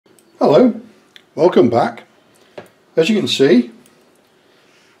Hello, welcome back. As you can see,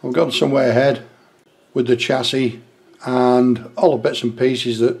 I've gone some way ahead with the chassis and all the bits and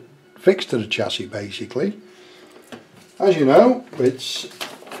pieces that fix to the chassis basically. As you know, it's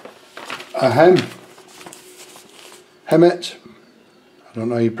a HEMTT, I don't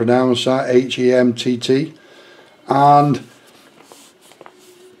know how you pronounce that, HEMTT, and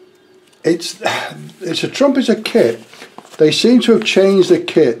it's a Trumpeter kit. They seem to have changed the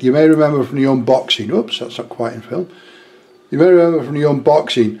kit. You may remember from the unboxing, oops, that's not quite in film. You may remember from the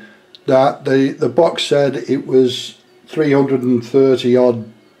unboxing that the box said it was 330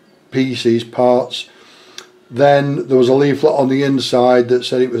 odd pieces, parts. Then there was a leaflet on the inside that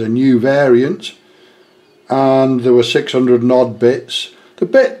said it was a new variant, and there were 600 and odd bits.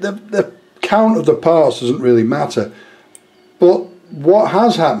 The count of the parts doesn't really matter, but what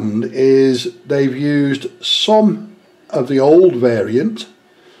has happened is they've used some of the old variant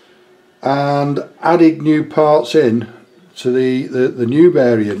and added new parts in to the new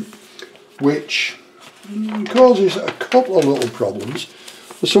variant, which causes a couple of little problems.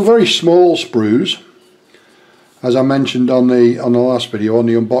 There's some very small sprues, as I mentioned on the last video, on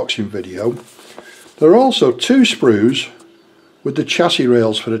the unboxing video. There are also two sprues with the chassis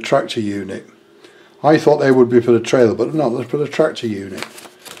rails for the tractor unit. I thought they would be for the trailer, but no, they're for the tractor unit.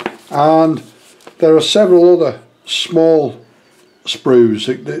 And there are several other small sprues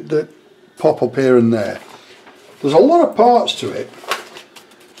that pop up here and there. There's a lot of parts to it,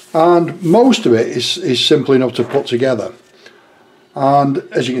 and most of it is simple enough to put together. And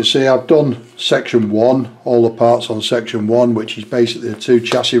as you can see, I've done section 1, all the parts on section 1, which is basically the two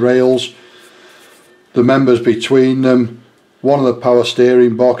chassis rails, the members between them, one of the power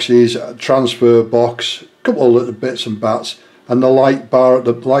steering boxes, a transfer box, a couple of little bits and bats, and the lighting bar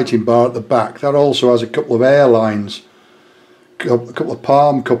at the back. That also has a couple of air lines, a couple of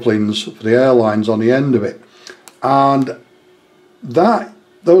palm couplings for the air lines on the end of it. And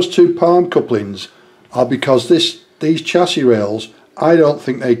those two palm couplings are because these chassis rails, I don't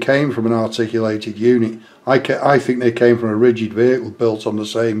think they came from an articulated unit. I think they came from a rigid vehicle built on the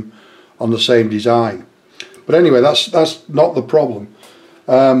same design. But anyway, that's not the problem.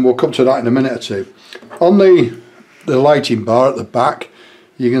 We'll come to that in a minute or two. On the lighting bar at the back,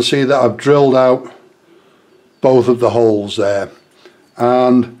 you can see that I've drilled out both of the holes there,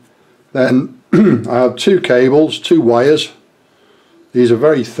 and then I have two cables, two wires. These are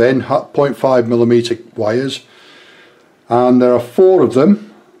very thin, 0.5mm wires, and there are 4 of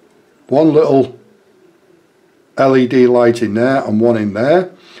them, one little LED light in there and one in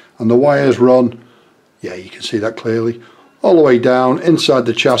there, and the wires run, yeah, you can see that clearly, all the way down inside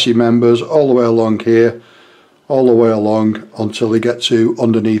the chassis members, all the way along here, all the way along until they get to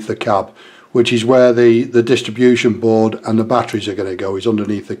underneath the cab, which is where the distribution board and the batteries are going to go, is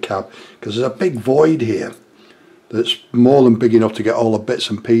underneath the cab, because there's a big void here that's more than big enough to get all the bits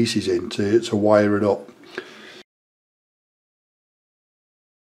and pieces in to wire it up.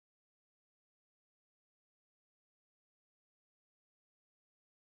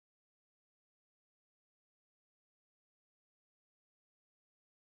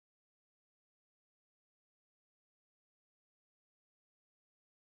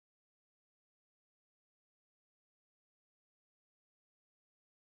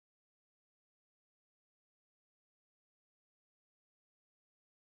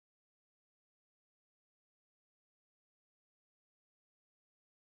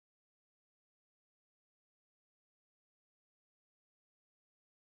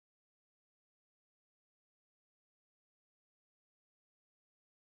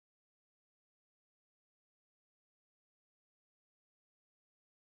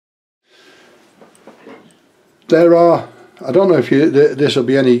 There are, I don't know if this will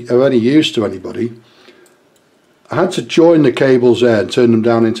be of any use to anybody. I had to join the cables there and turn them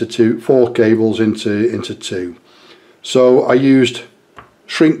down into 4 cables into 2. So I used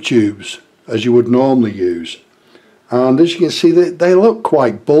shrink tubes as you would normally use, and as you can see they look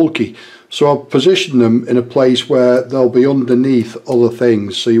quite bulky, so I've positioned them in a place where they'll be underneath other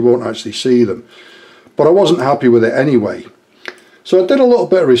things so you won't actually see them. But I wasn't happy with it anyway, so I did a little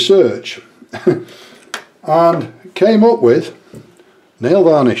bit of research and came up with nail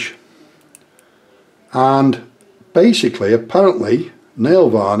varnish. And basically, apparently, nail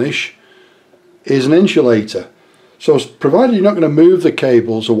varnish is an insulator. So provided you're not going to move the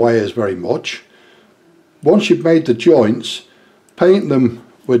cables or wires very much, once you've made the joints, paint them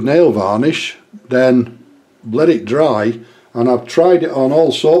with nail varnish, then let it dry. And I've tried it on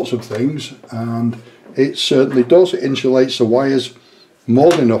all sorts of things, and it certainly does. It insulates the wires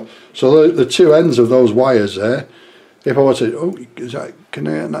more than enough. So the 2 ends of those wires there, if I were to can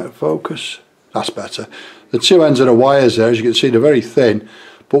I get that focus? That's better. The two ends of the wires there, as you can see, they're very thin,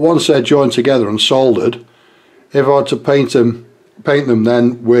 but once they're joined together and soldered, if I had to paint them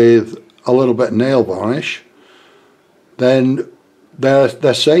then with a little bit of nail varnish, then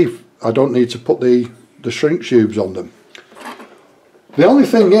they're safe. I don't need to put the shrink tubes on them. The only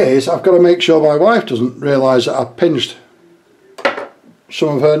thing is, I've got to make sure my wife doesn't realise that I've pinched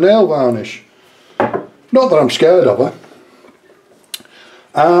some of her nail varnish. Not that I'm scared of her.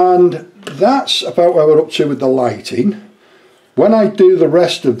 And that's about where we're up to with the lighting. When I do the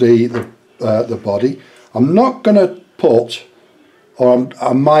rest of the body, I'm not going to put, or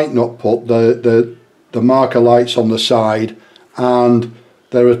I might not put the marker lights on the side, and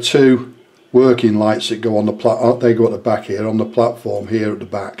there are two working lights that go on the they go at the back here on the platform here at the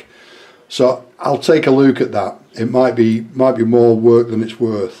back. So I'll take a look at that. It might be more work than it's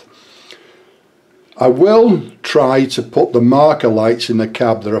worth. I will try to put the marker lights in the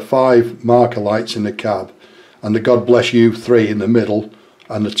cab. There are 5 marker lights in the cab, and the God Bless You 3 in the middle,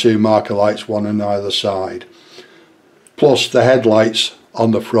 and the 2 marker lights, 1 on either side, plus the headlights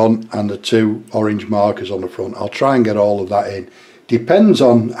on the front and the 2 orange markers on the front. I'll try and get all of that in. Depends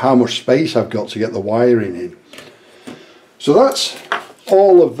on how much space I've got to get the wiring in. So that's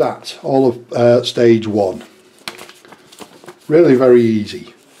all of that, all of stage 1. Really very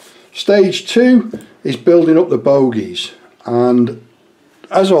easy. Stage 2 is building up the bogies, and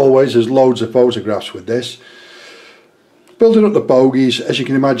as always there's loads of photographs with this. Building up the bogies, as you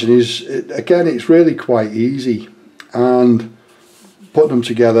can imagine, again it's really quite easy, and putting them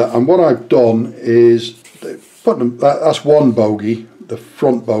together. And what I've done is putting them, that's one bogie, the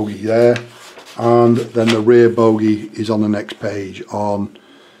front bogie there, and then the rear bogie is on the next page on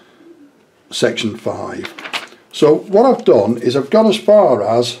section 5. So what I've done is I've gone as far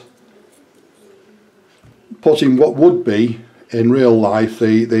as putting what would be in real life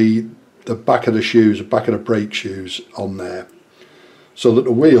the back of the shoes, the back of the brake shoes on there, so that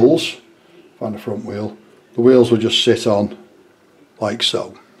the wheels, find the front wheel, the wheels will just sit on like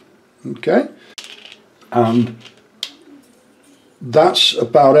so. Okay, and that's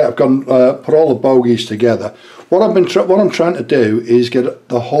about it. I've gone put all the bogies together. What I'm trying to do is get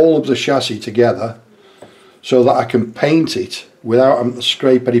the whole of the chassis together so that I can paint it without having to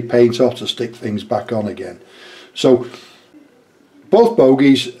scrape any paint off to stick things back on again. So both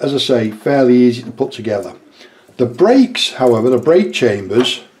bogies, as I say, fairly easy to put together. The brakes, however, the brake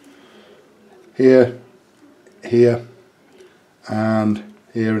chambers here, here and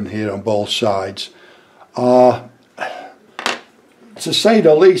here on both sides are, to say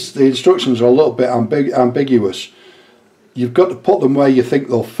the least, the instructions are a little bit ambiguous. You've got to put them where you think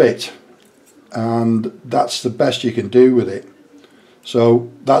they'll fit, and that's the best you can do with it.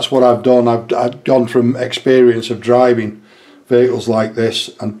 So that's what I've done. I've gone from experience of driving vehicles like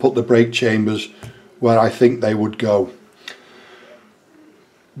this and put the brake chambers where I think they would go.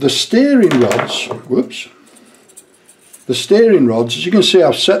 The steering rods, whoops, the steering rods, as you can see,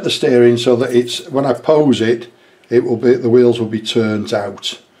 I've set the steering so that it's, when I pose it, it will be, the wheels will be turned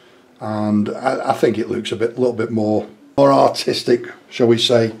out, and I think it looks a little bit more artistic, shall we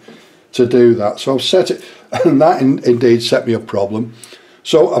say, to do that. So I've set it, and that indeed set me a problem.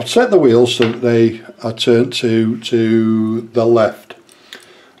 So I've set the wheels so that they are turned to the left,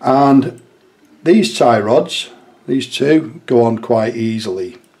 and these tie rods, these two, go on quite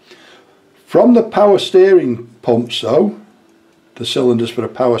easily. From the power steering pumps though, the cylinders for the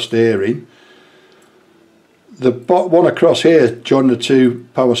power steering, the one across here join the 2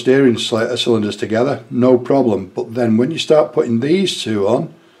 power steering cylinders together, no problem. But then when you start putting these 2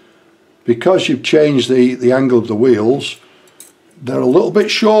 on, because you've changed the angle of the wheels, they're a little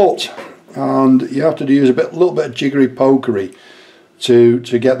bit short, and you have to use a little bit of jiggery pokery to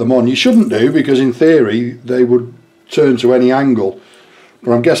get them on. You shouldn't do, because in theory they would turn to any angle,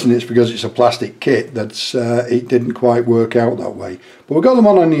 but I'm guessing it's because it's a plastic kit that it didn't quite work out that way. But we got them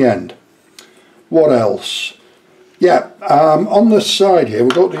on the end. What else? Yeah, on the side here, we'll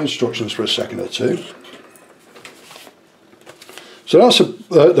go to the instructions for a second or two. So that's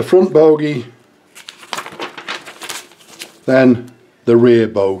the front bogie, then the rear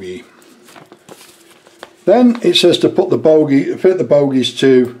bogie. Then it says to put fit the bogies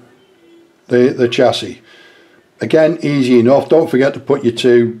to the chassis. Again, easy enough. Don't forget to put your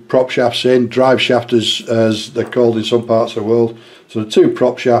 2 prop shafts in, drive shaft as they're called in some parts of the world. So the 2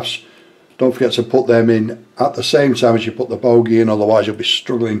 prop shafts, don't forget to put them in at the same time as you put the bogie in, otherwise you'll be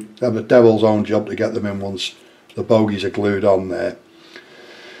struggling to have the devil's own job to get them in once the bogies are glued on there.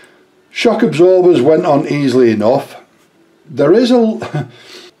 Shock absorbers went on easily enough. There is an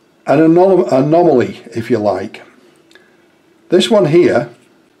anomaly, if you like. This one here,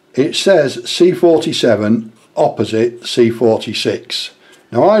 it says C47 opposite C46.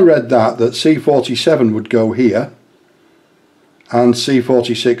 Now I read that C47 would go here and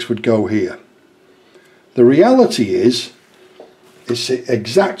C46 would go here. The reality is it's the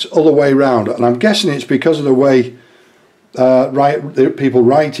exact other way round, and I'm guessing it's because of the way people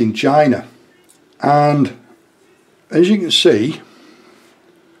write in China. And as you can see,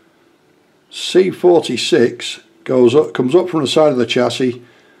 C46 comes up from the side of the chassis,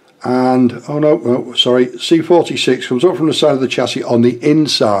 and C46 comes up from the side of the chassis on the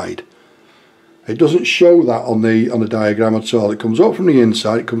inside. It doesn't show that on the diagram at all. It comes up from the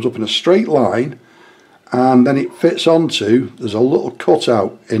inside, it comes up in a straight line, and then it fits onto, there's a little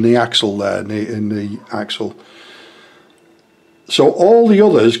cutout in the axle there, in the axle. So all the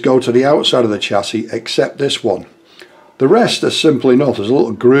others go to the outside of the chassis except this one. The rest are simple enough. There's a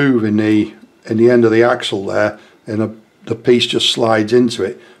little groove in the end of the axle there, and the piece just slides into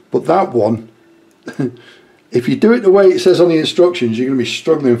it. But that one, if you do it the way it says on the instructions, you're going to be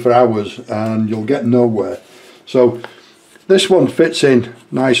struggling for hours and you'll get nowhere. So this one fits in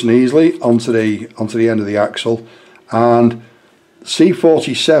nice and easily onto the end of the axle, and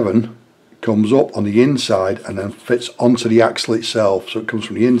C47 comes up on the inside and then fits onto the axle itself. So it comes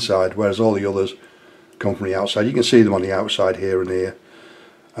from the inside, whereas all the others come from the outside. You can see them on the outside here and here,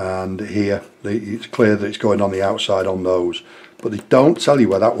 and here it's clear that it's going on the outside on those, but they don't tell you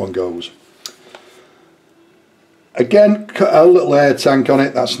where that one goes. Again, cut a little air tank on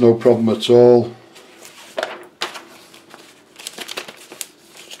it, that's no problem at all.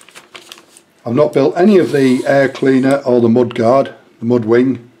 I've not built any of the air cleaner or the mud guard, the mud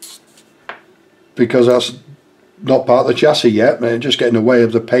wing, because that's not part of the chassis yet, but it's just getting in the way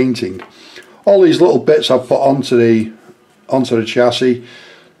of the painting. All these little bits I've put onto the chassis.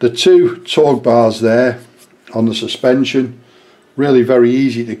 The two torque bars there on the suspension, really very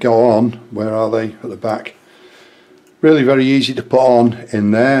easy to go on. Where are they? At the back. Really very easy to put on in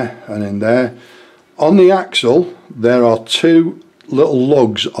there and in there. On the axle there are two little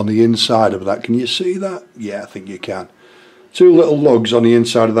lugs on the inside of that. Can you see that? Yeah, I think you can. Two little lugs on the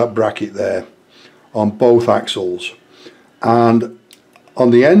inside of that bracket there on both axles, and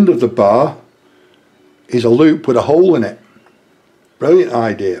on the end of the bar is a loop with a hole in it. Brilliant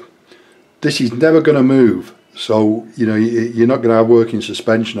idea. This is never going to move, so you know you're not going to have working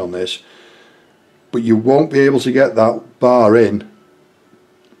suspension on this, but you won't be able to get that bar in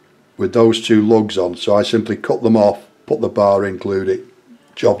with those two lugs on. So I simply cut them off, put the bar in, glued it,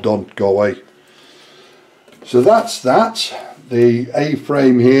 job done, go away. So that's that. The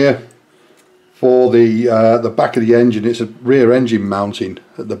A-frame here for the back of the engine. It's a rear engine mounting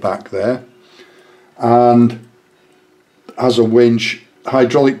at the back there, and has a winch,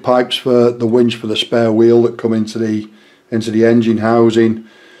 hydraulic pipes for the winch for the spare wheel that come into the engine housing.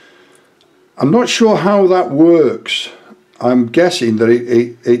 I'm not sure how that works. I'm guessing that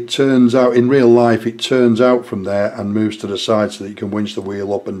it turns out, in real life, it turns out from there and moves to the side so that you can winch the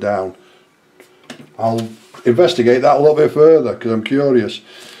wheel up and down. I'll investigate that a little bit further because I'm curious.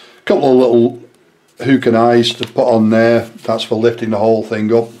 A couple of little hook and eyes to put on there, that's for lifting the whole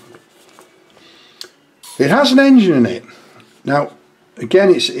thing up. It has an engine in it. Now again,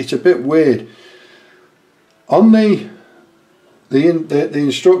 it's a bit weird. On the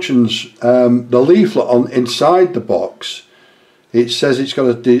instructions, the leaflet on inside the box, it says it's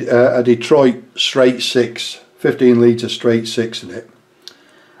got a Detroit straight 6, 15 litre straight 6 in it,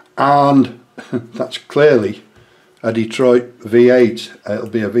 and that's clearly a Detroit V8. It'll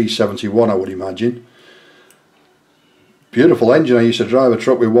be a V71, I would imagine. Beautiful engine. I used to drive a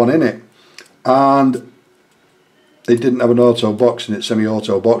truck with one in it, and they didn't have an auto box in it,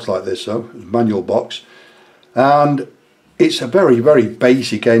 semi-auto box like this, so it was a manual box, and it's a very, very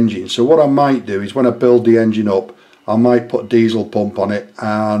basic engine. So what I might do is when I build the engine up, I might put a diesel pump on it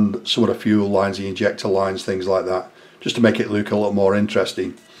and some of the fuel lines, the injector lines, things like that, just to make it look a little more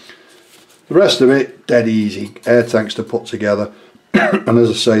interesting. The rest of it, dead easy. Air tanks to put together, and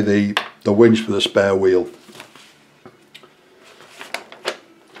as I say, the winch for the spare wheel.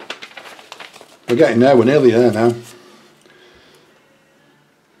 We're getting there, we're nearly there now.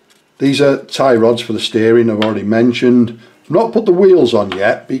 These are tie rods for the steering, I've already mentioned. I've not put the wheels on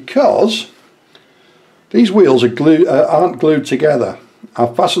yet because these wheels are aren't glued together.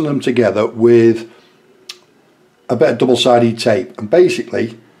 I've fastened them together with a bit of double-sided tape, and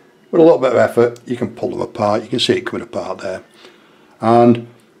basically with a little bit of effort you can pull them apart. You can see it coming apart there, and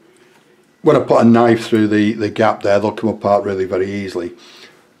when I put a knife through the gap there, they'll come apart really very easily.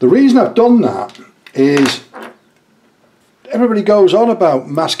 The reason I've done that is everybody goes on about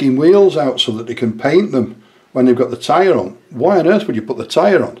masking wheels out so that they can paint them. when they've got the tyre on. Why on earth would you put the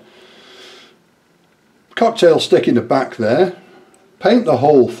tyre on? Cocktail stick in the back there, paint the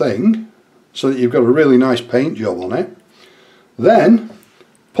whole thing so that you've got a really nice paint job on it, then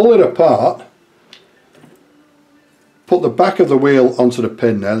pull it apart, put the back of the wheel onto the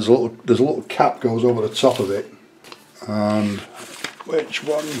pin there. There's a little cap goes over the top of it, and which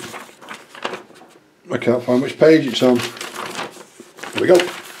one, I can't find which page it's on. There we go,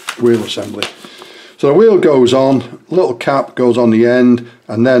 wheel assembly. So the wheel goes on, little cap goes on the end,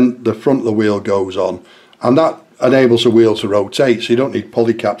 and then the front of the wheel goes on, and that enables the wheel to rotate, so you don't need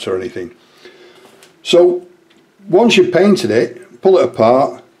pulley caps or anything. So once you've painted it, pull it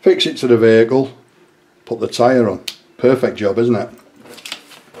apart, fix it to the vehicle, put the tyre on. Perfect job, isn't it?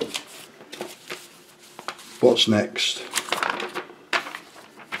 What's next?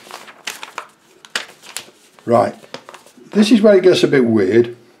 Right, this is where it gets a bit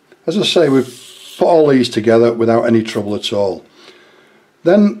weird. As I say, we've put all these together without any trouble at all.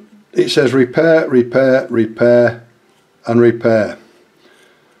 Then it says repair, repair, repair and repair.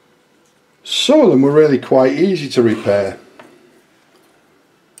 Some of them were really quite easy to repair.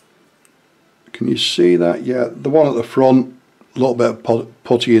 Can you see that? Yeah, the one at the front, a little bit of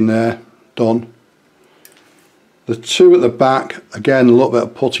putty in there, done. The two at the back, again a little bit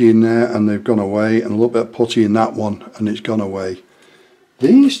of putty in there and they've gone away, and a little bit of putty in that one and it's gone away.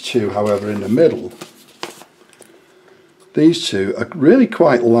 These two, however, in the middle, these two are really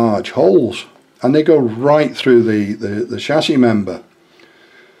quite large holes, and they go right through the chassis member.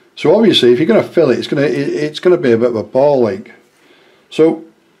 So obviously if you're going to fill it, it's going to be a bit of a ball ache. So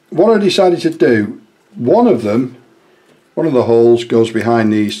what I decided to do, one of the holes goes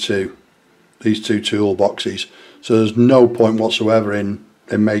behind these two toolboxes, so there's no point whatsoever in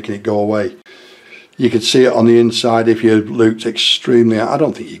making it go away. You could see it on the inside if you looked extremely. I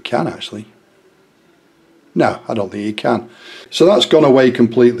don't think you can actually. No, I don't think you can. So that's gone away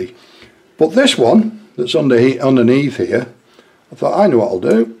completely. But this one that's underneath here, I thought, I know what I'll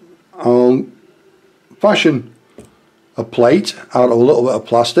do. I'll fashion a plate out of a little bit of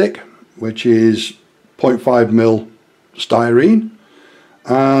plastic, which is 0.5mm styrene,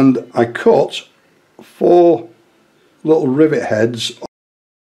 and I cut 4 little rivet heads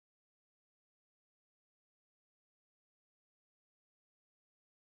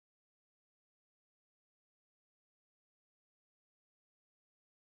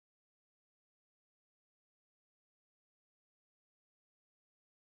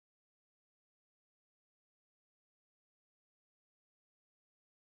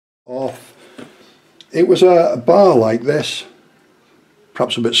off. It was a bar like this,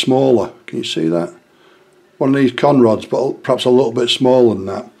 perhaps a bit smaller. Can you see that? One of these con rods, but perhaps a little bit smaller than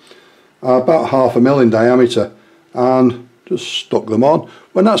that. About 0.5mm in diameter, and just stuck them on.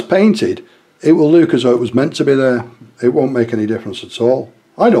 When that's painted, it will look as though it was meant to be there. It won't make any difference at all.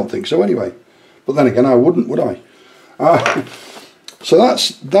 I don't think so anyway. But then again, I wouldn't, would I? So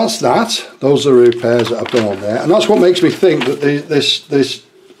that's that. Those are the repairs that I've done on there, and that's what makes me think that this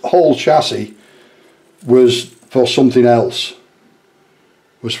whole chassis was for something else,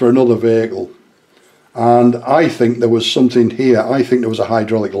 was for another vehicle. And I think there was something here. I think there was a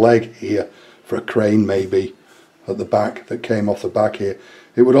hydraulic leg here for a crane maybe at the back that came off the back here.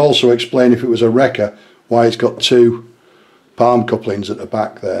 It would also explain, if it was a wrecker, why it's got 2 palm couplings at the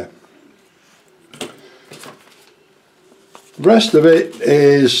back there. The rest of it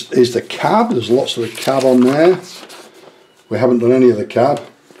is the cab. There's lots of the cab on there. We haven't done any of the cab.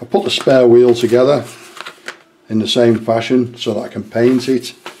 I put the spare wheel together in the same fashion so that I can paint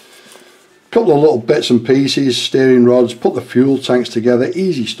it. A couple of little bits and pieces, steering rods, put the fuel tanks together,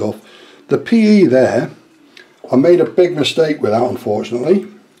 easy stuff. The PE there, I made a big mistake with that, unfortunately.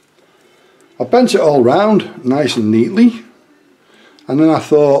 I bent it all round nice and neatly, and then I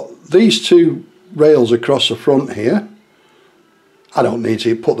thought, these 2 rails across the front here, I don't need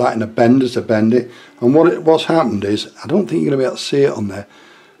to put that in a bender to bend it. And what's happened is, I don't think you're going to be able to see it on there,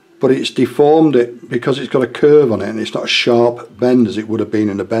 but it's deformed it because it's got a curve on it and it's not a sharp bend as it would have been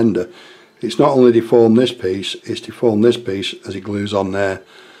in a bender. It's not only deformed this piece, it's deformed this piece as it glues on there.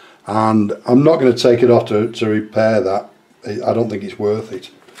 And I'm not going to take it off to repair that. I don't think it's worth it.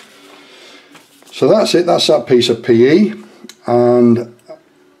 So that's it, that's that piece of PE, and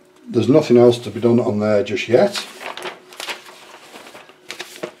there's nothing else to be done on there just yet.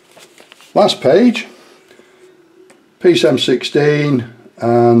 Last page, piece M16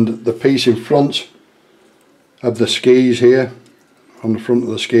 and the piece in front of the skis here, on the front of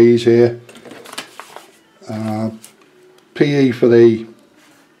the skis here. PE for the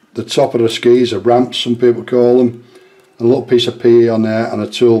top of the skis, the ramps some people call them, a little piece of PE on there, and a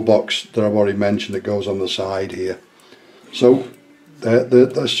toolbox that I've already mentioned that goes on the side here. So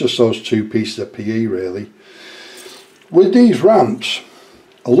that's just those two pieces of PE really. With these ramps,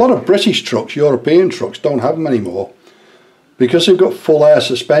 a lot of British trucks, European trucks, don't have them anymore because they've got full air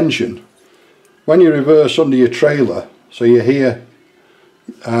suspension. When you reverse under your trailer, so you're here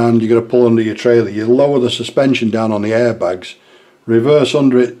and you're going to pull under your trailer, you lower the suspension down on the airbags, reverse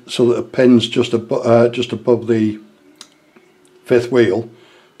under it so that the pin's just above the fifth wheel,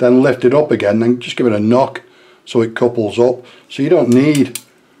 then lift it up again, then just give it a knock so it couples up. So you don't need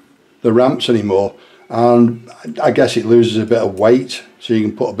the ramps anymore, and I guess it loses a bit of weight so you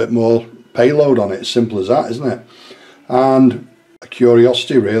can put a bit more payload on it. As simple as that, isn't it? And a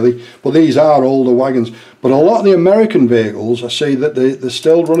curiosity really. But these are older wagons, but a lot of the American vehicles I see that they're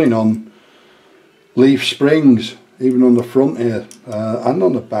still running on leaf springs, even on the front here and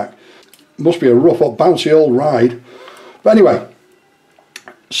on the back. Must be a rough up bouncy old ride. But anyway,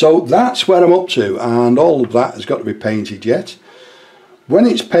 so that's where I'm up to, and all of that has got to be painted yet. When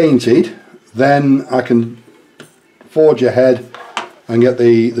it's painted, then I can forge ahead and get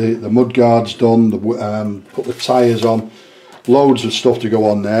the mud guards done, put the tyres on, loads of stuff to go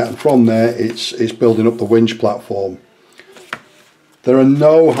on there, and from there it's building up the winch platform. There are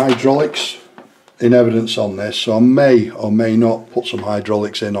no hydraulics in evidence on this, so I may or may not put some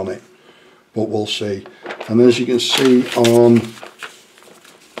hydraulics in on it, but we'll see. And as you can see on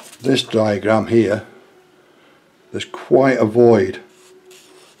this diagram here, there's quite a void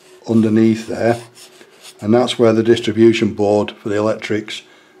underneath there, and that's where the distribution board for the electrics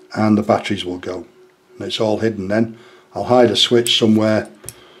and the batteries will go, and it's all hidden. Then I'll hide a switch somewhere,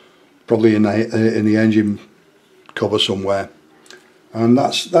 probably in the engine cover somewhere, and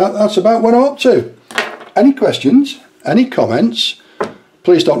that's about what I'm up to. Any questions, any comments,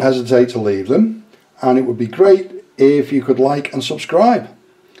 please don't hesitate to leave them, and it would be great if you could like and subscribe.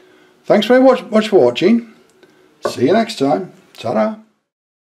 Thanks very much for watching. See you next time. Ta-ra.